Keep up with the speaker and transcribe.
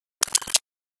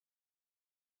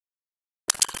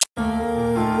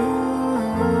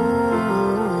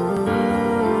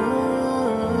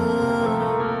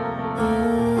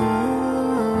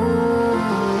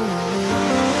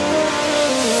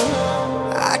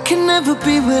can never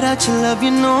be without your love,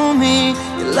 you know me.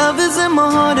 Your love is in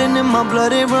my heart and in my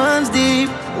blood, it runs deep.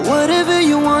 Whatever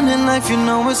you want in life, you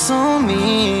know it's on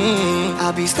me.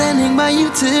 I'll be standing by you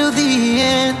till the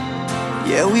end.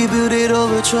 Yeah, we built it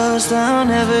over trust, I'll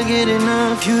never get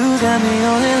enough. You got me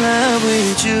all in love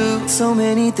with you. So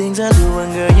many things I do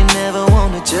and girl, you never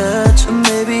wanna judge. And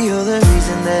maybe you're the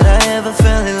reason that I ever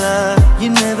fell in love. You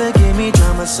never gave me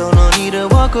drama, so no need to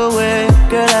walk away.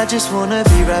 Girl, I just wanna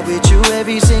be right with you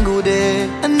every single day.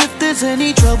 And if there's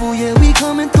any trouble, yeah, we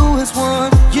coming through as one.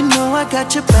 You know I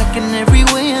got your back in every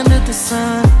way under the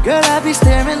sun. Girl, I be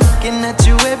staring, looking at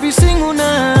you every single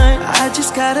night. I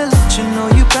just gotta let you know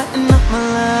you brighten up my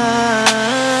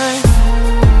life.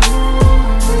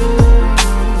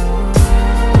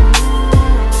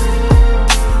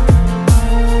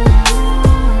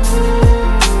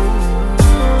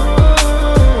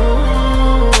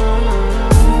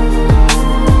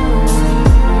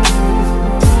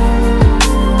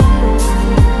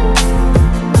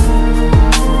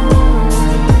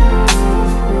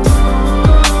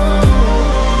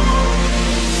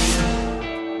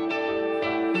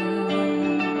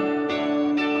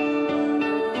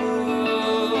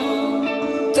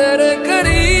 तेरे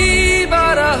करीब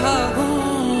आ रहा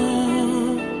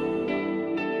हूँ,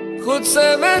 खुद से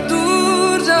मैं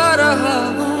दूर जा रहा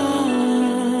हूँ।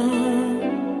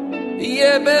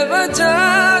 ये बेवजह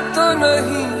तो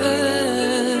नहीं है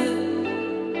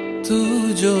तू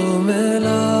जो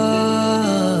मिला,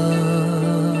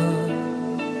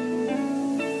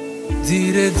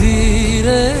 धीरे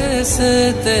धीरे से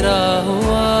तेरा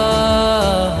हुआ,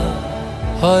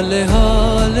 हौले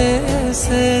हौले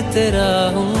से तेरा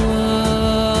हुआ,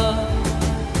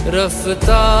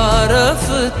 रफ्ता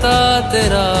रफ्ता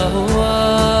तेरा हुआ।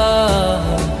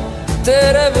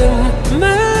 तेरे बिन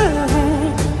मैं हूँ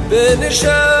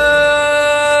बेनिशान,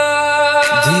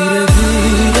 धीरे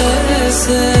धीरे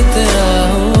से